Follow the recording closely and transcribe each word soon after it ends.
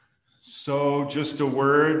So just a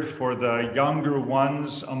word for the younger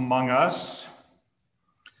ones among us.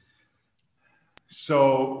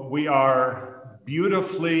 So we are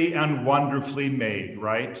beautifully and wonderfully made,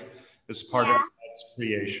 right? As part of God's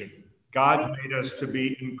creation. God made us to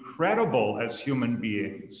be incredible as human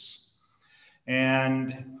beings.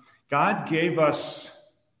 And God gave us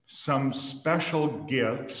some special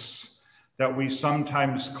gifts that we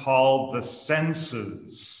sometimes call the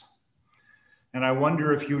senses. And I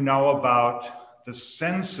wonder if you know about the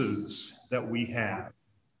senses that we have.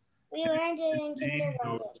 We learned it in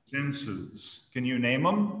kindergarten. Senses. Can you name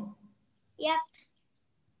them? Yep.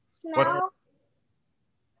 Smell,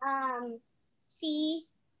 see,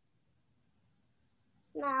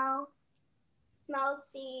 smell,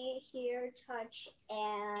 see, hear, touch,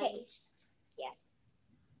 and taste. Yeah.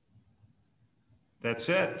 That's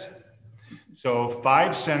it. So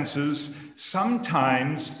 5 senses.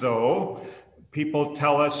 Sometimes, though, people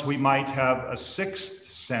tell us we might have a 6th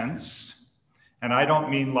sense. And I don't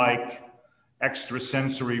mean like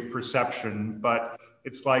extrasensory perception, but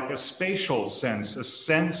it's like a spatial sense, a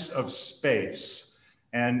sense of space.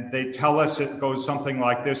 And they tell us it goes something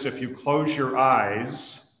like this: if you close your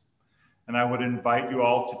eyes, and I would invite you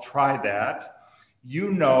all to try that,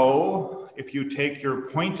 you know, if you take your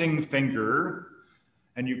pointing finger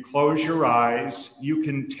and you close your eyes, you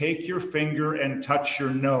can take your finger and touch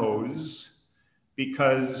your nose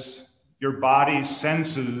because your body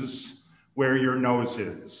senses where your nose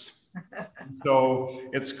is. So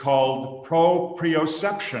it's called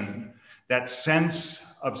proprioception, that sense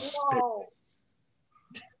of space. Whoa.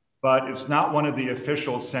 But it's not one of the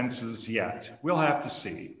official senses yet. We'll have to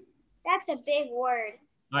see. That's a big word.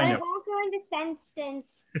 I know. It won't go into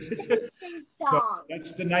sentence So song.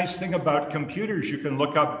 that's the nice thing about computers. You can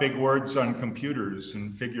look up big words on computers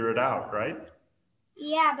and figure it out, right?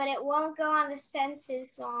 Yeah, but it won't go on the senses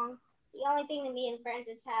song. The only thing that me and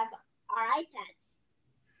Francis have are iPads.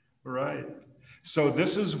 Right. So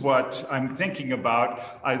this is what I'm thinking about.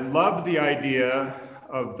 I love the idea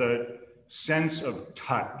of the sense of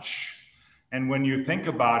touch. And when you think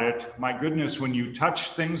about it, my goodness, when you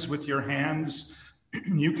touch things with your hands,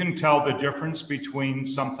 you can tell the difference between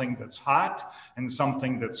something that's hot and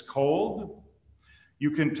something that's cold. You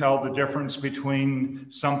can tell the difference between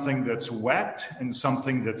something that's wet and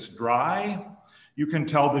something that's dry. You can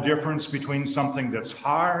tell the difference between something that's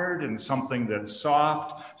hard and something that's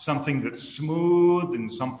soft, something that's smooth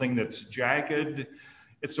and something that's jagged.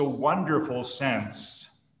 It's a wonderful sense.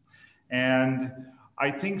 And I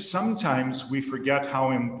think sometimes we forget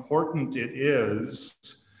how important it is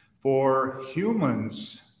for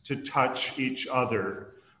humans to touch each other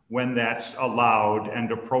when that's allowed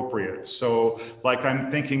and appropriate. So like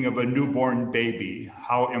I'm thinking of a newborn baby,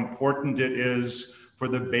 how important it is for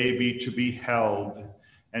the baby to be held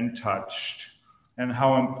and touched, and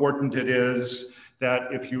how important it is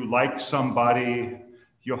that if you like somebody,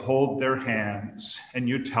 you hold their hands and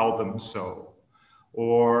you tell them so.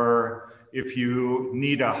 Or if you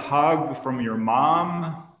need a hug from your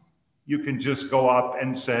mom, you can just go up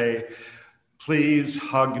and say, "Please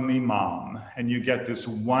hug me, Mom," and you get this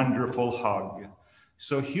wonderful hug.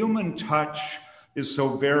 So human touch is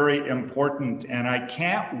so very important, and I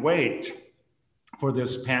can't wait for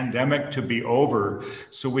this pandemic to be over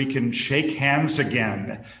so we can shake hands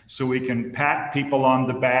again, so we can pat people on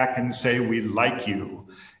the back and say we like you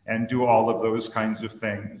and do all of those kinds of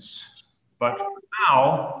things. But for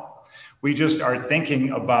now, we just are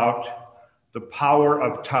thinking about the power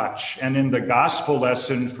of touch. And in the gospel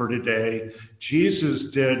lesson for today,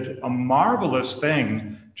 Jesus did a marvelous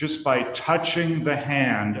thing just by touching the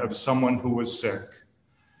hand of someone who was sick.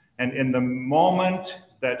 And in the moment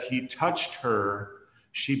that he touched her,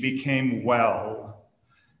 she became well.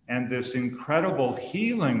 And this incredible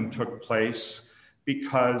healing took place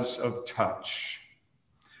because of touch.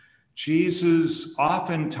 Jesus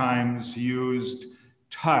oftentimes used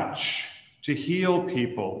touch to heal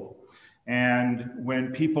people. And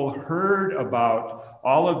when people heard about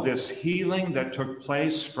all of this healing that took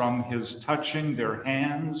place from his touching their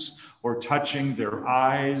hands or touching their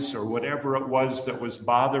eyes or whatever it was that was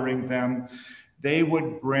bothering them, they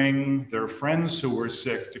would bring their friends who were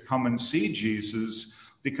sick to come and see Jesus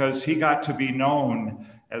because he got to be known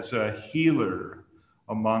as a healer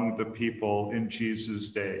among the people in Jesus'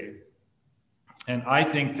 day. And I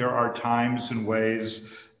think there are times and ways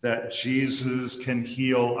that Jesus can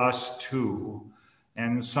heal us too.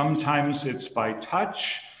 And sometimes it's by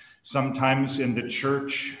touch. Sometimes in the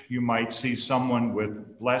church, you might see someone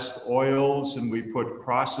with blessed oils and we put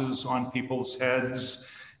crosses on people's heads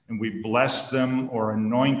and we bless them or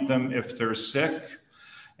anoint them if they're sick.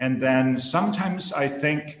 And then sometimes I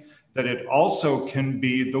think that it also can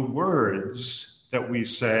be the words that we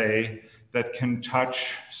say that can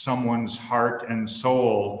touch someone's heart and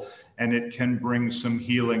soul, and it can bring some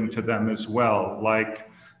healing to them as well. Like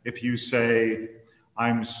if you say,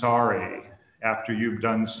 "I'm sorry," after you've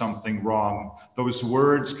done something wrong, those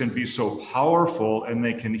words can be so powerful and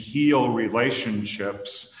they can heal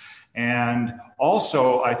relationships. And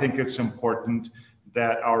also, I think it's important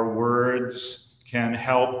that our words can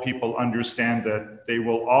help people understand that they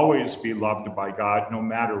will always be loved by God no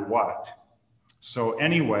matter what. So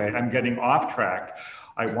anyway, I'm getting off track.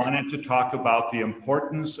 I wanted to talk about the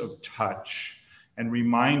importance of touch and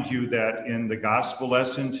remind you that in the gospel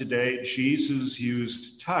lesson today, Jesus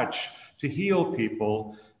used touch to heal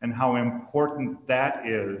people and how important that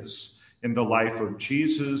is in the life of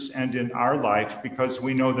Jesus and in our life, because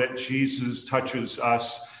we know that Jesus touches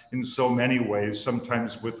us in so many ways,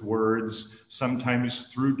 sometimes with words, sometimes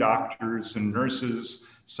through doctors and nurses,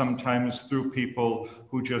 sometimes through people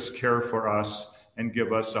who just care for us and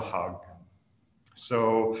give us a hug.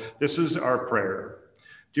 So this is our prayer.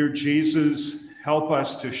 Dear Jesus, help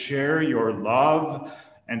us to share your love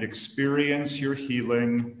and experience your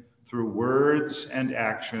healing through words and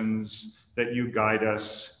actions that you guide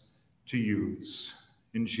us to use.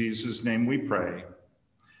 In Jesus' name we pray.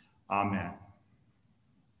 Amen.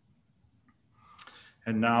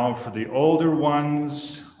 And now for the older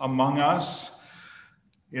ones among us,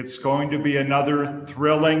 it's going to be another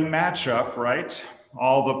thrilling matchup, right?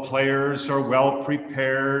 All the players are well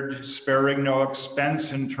prepared, sparing no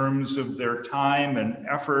expense in terms of their time and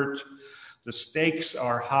effort. The stakes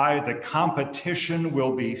are high, the competition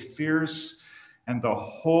will be fierce, and the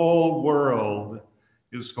whole world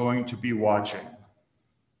is going to be watching.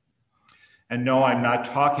 And no, I'm not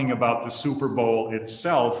talking about the Super Bowl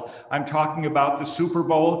itself. I'm talking about the Super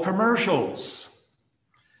Bowl commercials.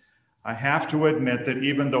 I have to admit that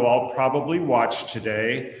even though I'll probably watch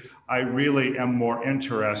today, I really am more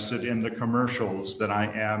interested in the commercials than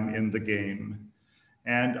I am in the game.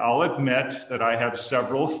 And I'll admit that I have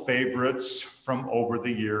several favorites from over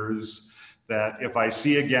the years that if I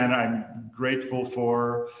see again, I'm grateful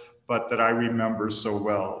for, but that I remember so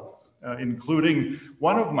well. Including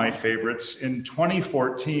one of my favorites in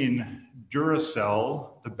 2014,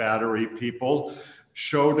 Duracell, the battery people,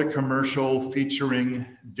 showed a commercial featuring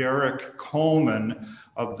Derek Coleman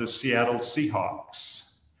of the Seattle Seahawks.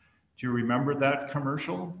 Do you remember that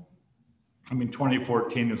commercial? I mean,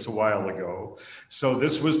 2014 is a while ago. So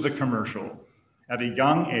this was the commercial. At a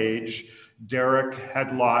young age, Derek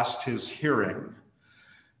had lost his hearing.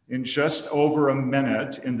 In just over a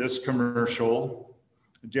minute in this commercial,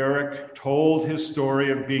 Derek told his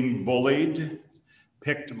story of being bullied,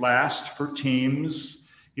 picked last for teams.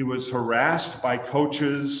 He was harassed by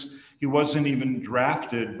coaches. He wasn't even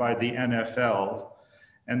drafted by the NFL.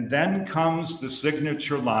 And then comes the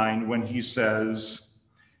signature line when he says,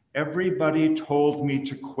 "Everybody told me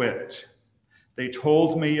to quit. They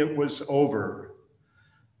told me it was over.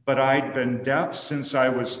 But I'd been deaf since I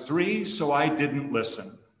was 3, so I didn't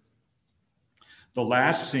listen." The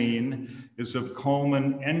last scene is of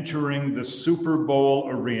Coleman entering the Super Bowl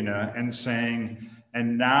arena and saying,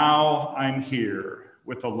 "And now I'm here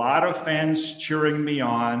with a lot of fans cheering me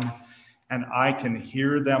on, and I can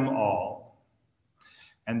hear them all."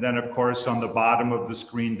 And then, of course, on the bottom of the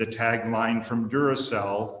screen, the tagline from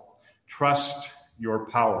Duracell, "Trust your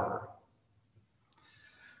power."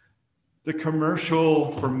 The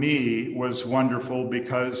commercial for me was wonderful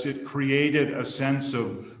because it created a sense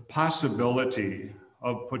of possibility,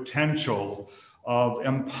 of potential, of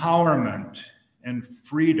empowerment and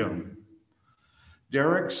freedom.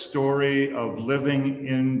 Derek's story of living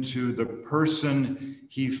into the person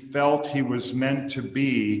he felt he was meant to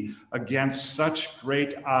be against such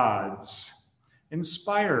great odds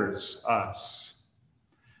inspires us.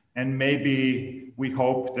 And maybe we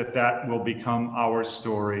hope that that will become our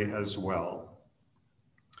story as well.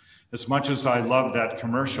 As much as I love that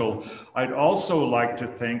commercial, I'd also like to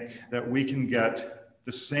think that we can get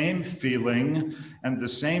the same feeling and the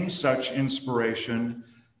same such inspiration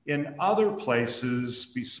in other places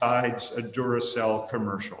besides a Duracell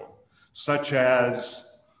commercial, such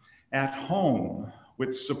as at home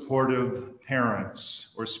with supportive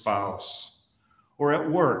parents or spouse, or at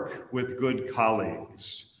work with good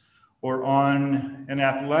colleagues, or on an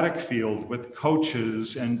athletic field with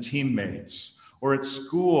coaches and teammates, or at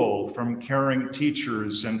school from caring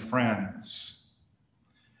teachers and friends,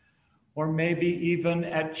 or maybe even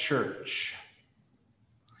at church.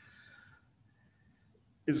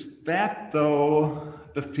 Is that, though,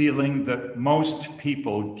 the feeling that most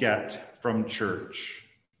people get from church?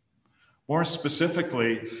 More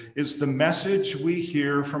specifically, is the message we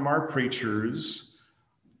hear from our preachers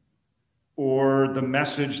or the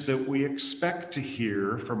message that we expect to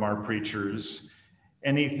hear from our preachers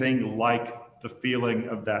anything like the feeling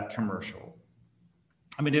of that commercial?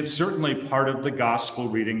 I mean, it's certainly part of the gospel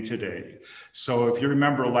reading today. So if you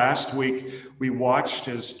remember last week, we watched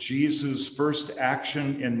as Jesus' first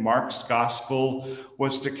action in Mark's gospel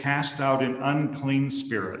was to cast out an unclean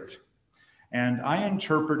spirit. And I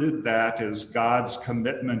interpreted that as God's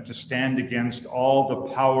commitment to stand against all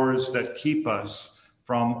the powers that keep us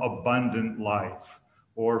from abundant life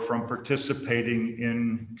or from participating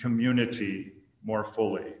in community more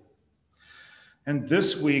fully. And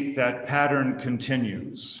this week, that pattern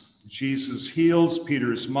continues. Jesus heals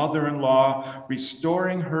Peter's mother-in-law,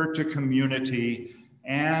 restoring her to community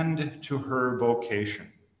and to her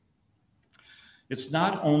vocation. It's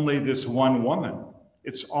not only this one woman,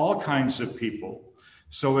 it's all kinds of people.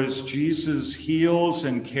 So as Jesus heals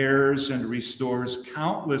and cares and restores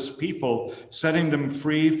countless people, setting them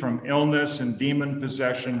free from illness and demon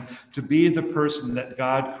possession to be the person that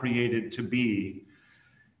God created to be,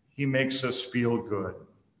 he makes us feel good.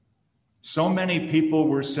 So many people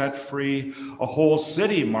were set free, a whole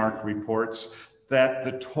city, Mark reports, that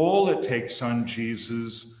the toll it takes on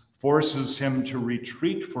Jesus forces him to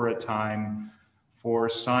retreat for a time for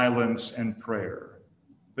silence and prayer.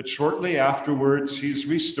 But shortly afterwards, he's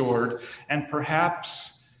restored, and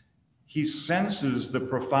perhaps he senses the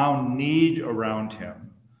profound need around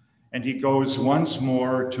him, and he goes once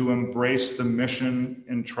more to embrace the mission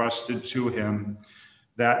entrusted to him,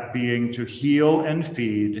 that being to heal and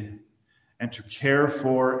feed and to care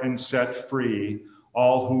for and set free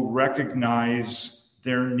all who recognize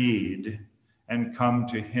their need and come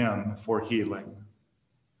to him for healing.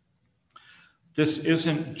 This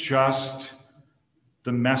isn't just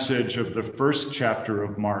the message of the first chapter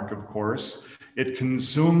of Mark, of course. It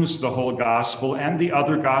consumes the whole gospel and the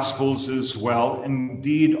other gospels as well,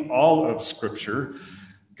 indeed all of Scripture.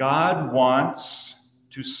 God wants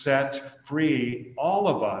to set free all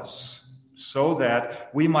of us so that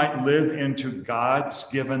we might live into God's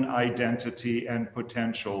given identity and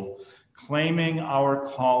potential, claiming our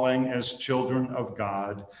calling as children of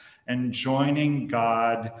God and joining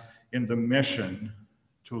God in the mission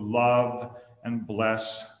to love and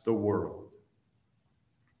bless the world.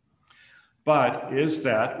 But is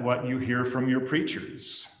that what you hear from your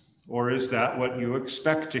preachers? Or is that what you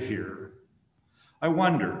expect to hear? I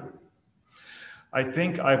wonder. I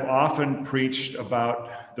think I've often preached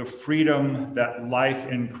about the freedom that life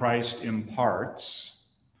in Christ imparts,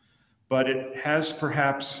 but it has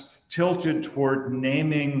perhaps tilted toward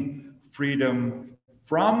naming freedom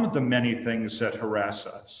from the many things that harass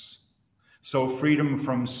us. So freedom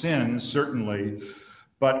from sin, certainly,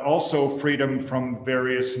 but also freedom from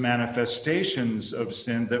various manifestations of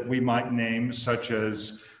sin that we might name, such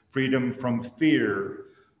as freedom from fear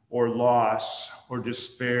or loss or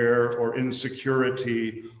despair or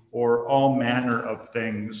insecurity or all manner of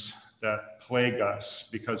things that plague us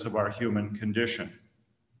because of our human condition.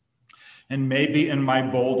 And maybe in my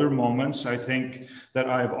bolder moments, I think that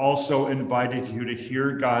I've also invited you to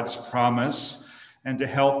hear God's promise and to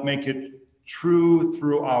help make it true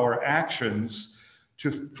through our actions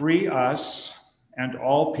to free us and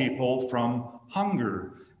all people from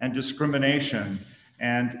hunger and discrimination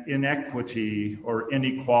and inequity or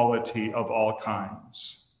inequality of all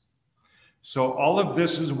kinds. So all of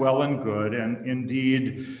this is well and good, and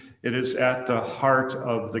indeed it is at the heart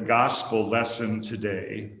of the gospel lesson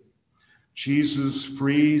today. Jesus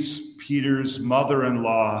frees Peter's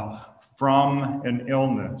mother-in-law from an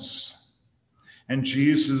illness, and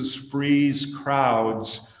Jesus frees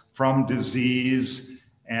crowds from disease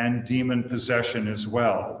and demon possession as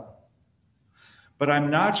well. But I'm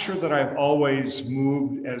not sure that I've always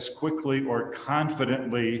moved as quickly or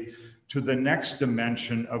confidently to the next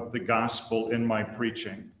dimension of the gospel in my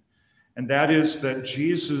preaching. And that is that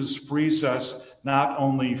Jesus frees us not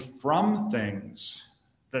only from things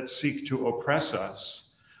that seek to oppress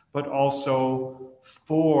us, but also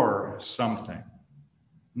for something,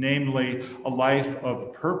 namely a life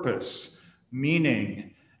of purpose,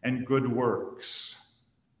 meaning, and good works.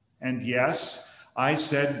 And yes, I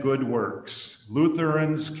said good works.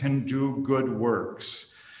 Lutherans can do good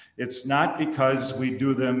works. It's not because we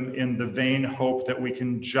do them in the vain hope that we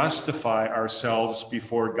can justify ourselves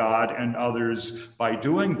before God and others by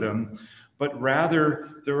doing them, but rather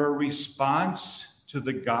they're a response to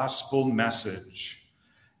the gospel message.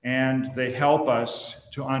 And they help us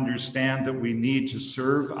to understand that we need to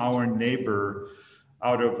serve our neighbor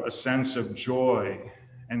out of a sense of joy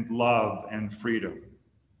and love and freedom.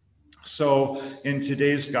 So in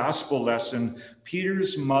today's gospel lesson,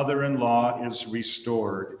 Peter's mother-in-law is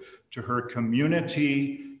restored to her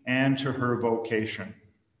community and to her vocation.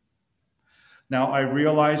 Now, I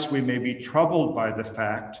realize we may be troubled by the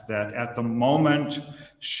fact that at the moment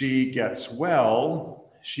she gets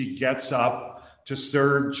well, she gets up to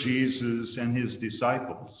serve Jesus and his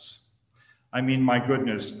disciples. I mean, my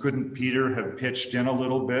goodness, couldn't Peter have pitched in a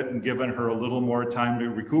little bit and given her a little more time to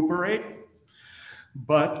recuperate?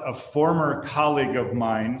 But a former colleague of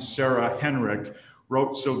mine, Sarah Henrik,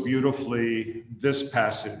 wrote so beautifully this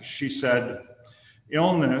passage. She said,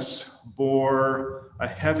 "Illness bore a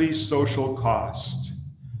heavy social cost.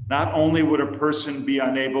 Not only would a person be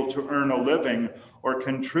unable to earn a living or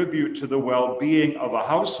contribute to the well-being of a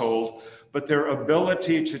household, but their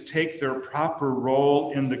ability to take their proper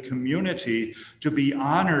role in the community, to be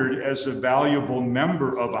honored as a valuable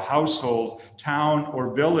member of a household, town,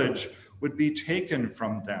 or village would be taken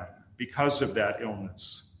from them because of that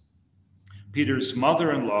illness." Peter's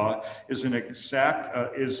mother-in-law is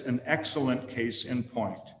an excellent case in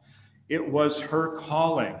point. It was her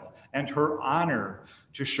calling and her honor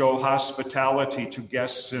to show hospitality to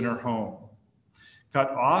guests in her home.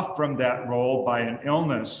 Cut off from that role by an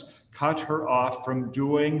illness cut her off from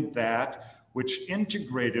doing that which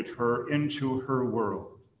integrated her into her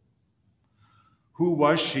world. Who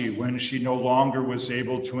was she when she no longer was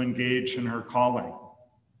able to engage in her calling?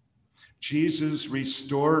 Jesus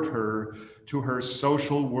restored her to her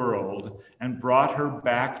social world and brought her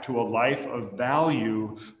back to a life of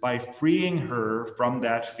value by freeing her from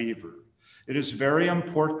that fever. It is very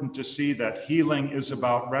important to see that healing is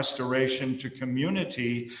about restoration to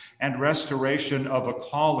community and restoration of a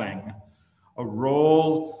calling, a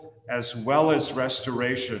role, as well as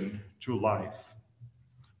restoration to life.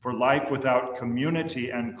 For life without community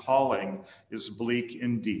and calling is bleak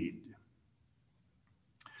indeed.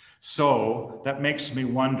 So that makes me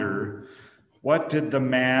wonder, what did the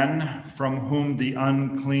man from whom the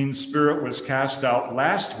unclean spirit was cast out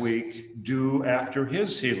last week do after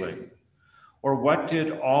his healing? Or what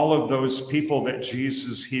did all of those people that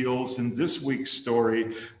Jesus heals in this week's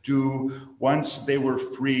story do once they were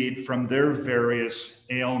freed from their various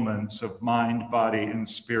ailments of mind, body, and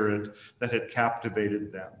spirit that had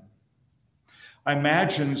captivated them? I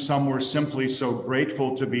imagine some were simply so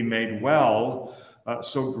grateful to be made well,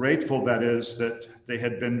 so grateful, that is, that they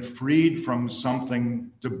had been freed from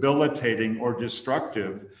something debilitating or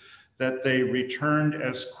destructive, that they returned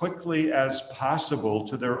as quickly as possible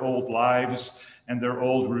to their old lives and their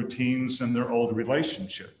old routines and their old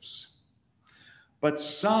relationships. But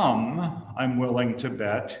some, I'm willing to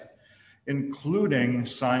bet, including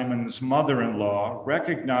Simon's mother-in-law,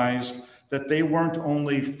 recognized that they weren't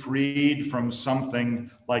only freed from something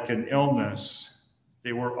like an illness,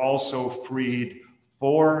 they were also freed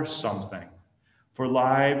for something, for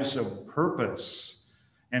lives of purpose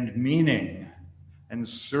and meaning and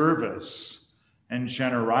service and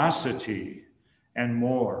generosity and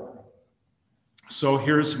more. So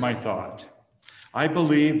here's my thought. I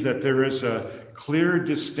believe that there is a clear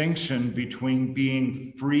distinction between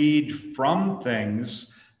being freed from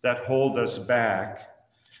things that hold us back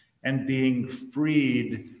and being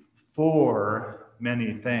freed for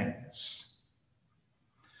many things.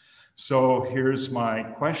 So here's my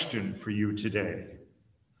question for you today.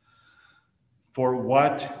 For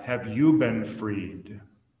what have you been freed?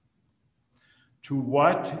 To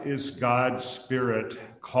what is God's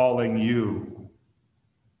Spirit calling you?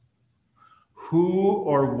 Who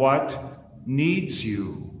or what needs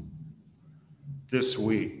you this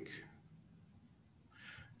week?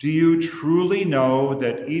 Do you truly know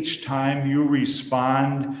that each time you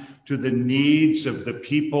respond to the needs of the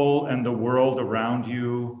people and the world around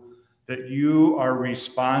you, that you are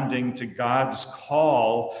responding to God's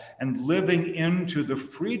call and living into the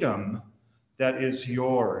freedom that is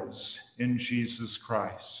yours in Jesus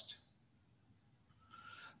Christ?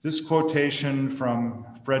 This quotation from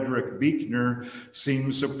Frederick Buechner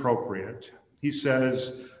seems appropriate. He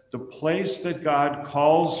says, "The place that God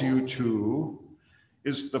calls you to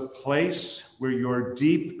is the place where your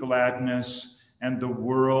deep gladness and the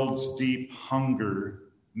world's deep hunger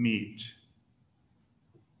meet."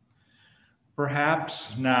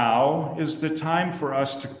 Perhaps now is the time for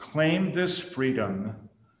us to claim this freedom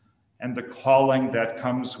and the calling that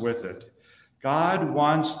comes with it. God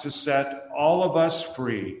wants to set all of us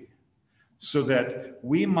free so that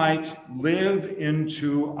we might live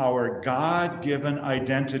into our God-given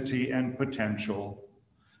identity and potential,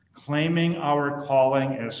 claiming our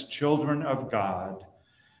calling as children of God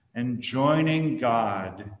and joining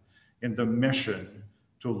God in the mission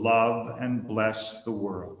to love and bless the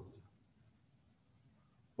world.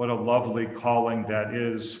 What a lovely calling that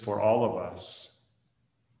is for all of us.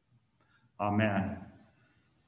 Amen.